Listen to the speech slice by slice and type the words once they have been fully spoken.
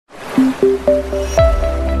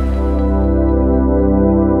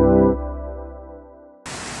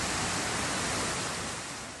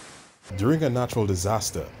During a natural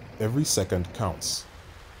disaster, every second counts.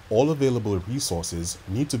 All available resources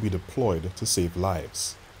need to be deployed to save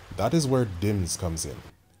lives. That is where DIMS comes in.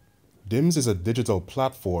 DIMS is a digital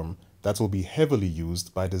platform that will be heavily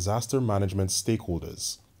used by disaster management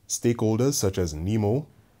stakeholders. Stakeholders such as NEMO,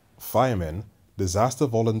 firemen, disaster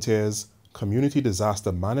volunteers, community disaster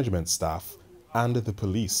management staff, and the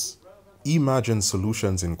police. Imagine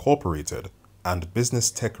Solutions Incorporated and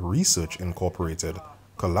Business Tech Research Incorporated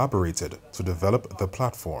collaborated to develop the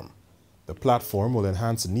platform. The platform will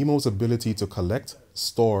enhance NEMO's ability to collect,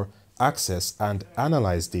 store, access, and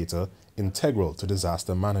analyze data integral to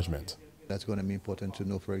disaster management. That's going to be important to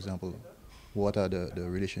know, for example, what are the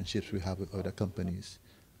relationships we have with other companies,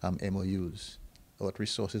 MOUs, what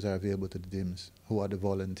resources are available to the DIMS, who are the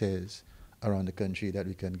volunteers around the country that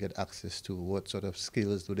we can get access to, what sort of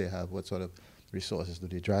skills do they have, what sort of resources do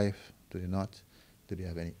they drive, do they not, do they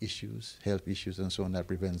have any issues, health issues and so on that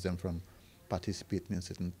prevents them from participating in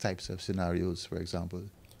certain types of scenarios, for example.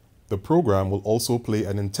 The program will also play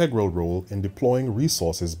an integral role in deploying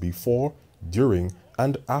resources before, during,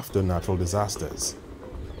 and after natural disasters.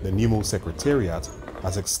 The NEMO Secretariat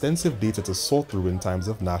has extensive data to sort through in times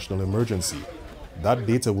of national emergency. That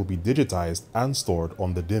data will be digitized and stored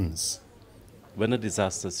on the DIMS. When a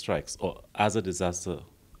disaster strikes, or as a disaster,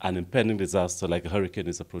 an impending disaster like a hurricane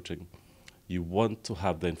is approaching, you want to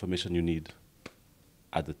have the information you need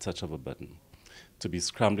at the touch of a button. To be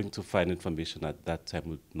scrambling to find information at that time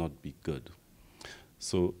would not be good.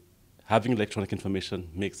 So having electronic information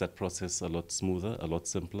makes that process a lot smoother, a lot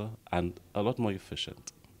simpler, and a lot more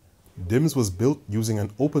efficient. DIMS was built using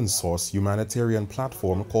an open source humanitarian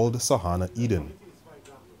platform called Sahana Eden.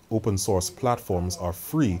 Open source platforms are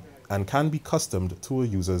free and can be customed to a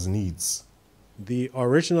user's needs. The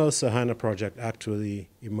original Sahana project actually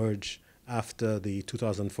emerged after the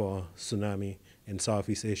 2004 tsunami in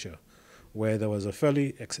Southeast Asia, where there was a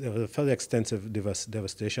fairly extensive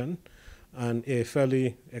devastation and a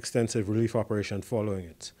fairly extensive relief operation following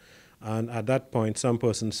it. And at that point, some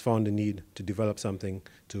persons found the need to develop something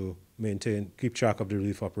to keep track of the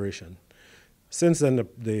relief operation. Since then,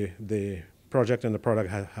 the project and the product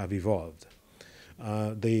have evolved.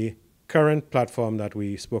 The current platform that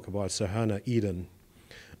we spoke about, Sahana Eden,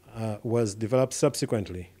 was developed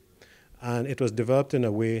subsequently. And it was developed in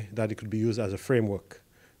a way that it could be used as a framework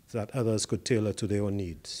that others could tailor to their own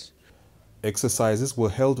needs. Exercises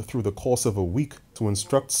were held through the course of a week to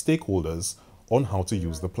instruct stakeholders on how to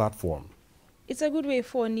use the platform. It's a good way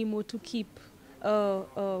for NEMO to keep a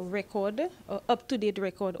record, up-to-date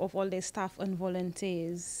record of all their staff and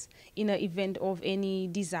volunteers in an event of any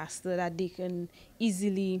disaster, that they can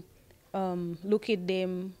easily locate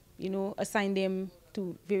them, assign them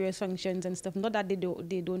to various functions and stuff. Not that they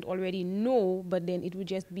don't already know, but then it would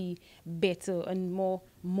just be better and more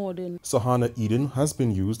modern. Sahana Eden has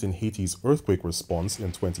been used in Haiti's earthquake response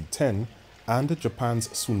in 2010 and Japan's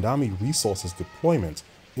tsunami resources deployment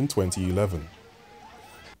in 2011.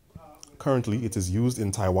 Currently, it is used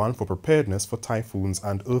in Taiwan for preparedness for typhoons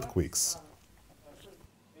and earthquakes.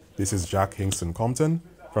 This is Jack Hingston Compton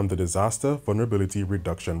from the Disaster Vulnerability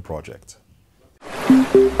Reduction Project.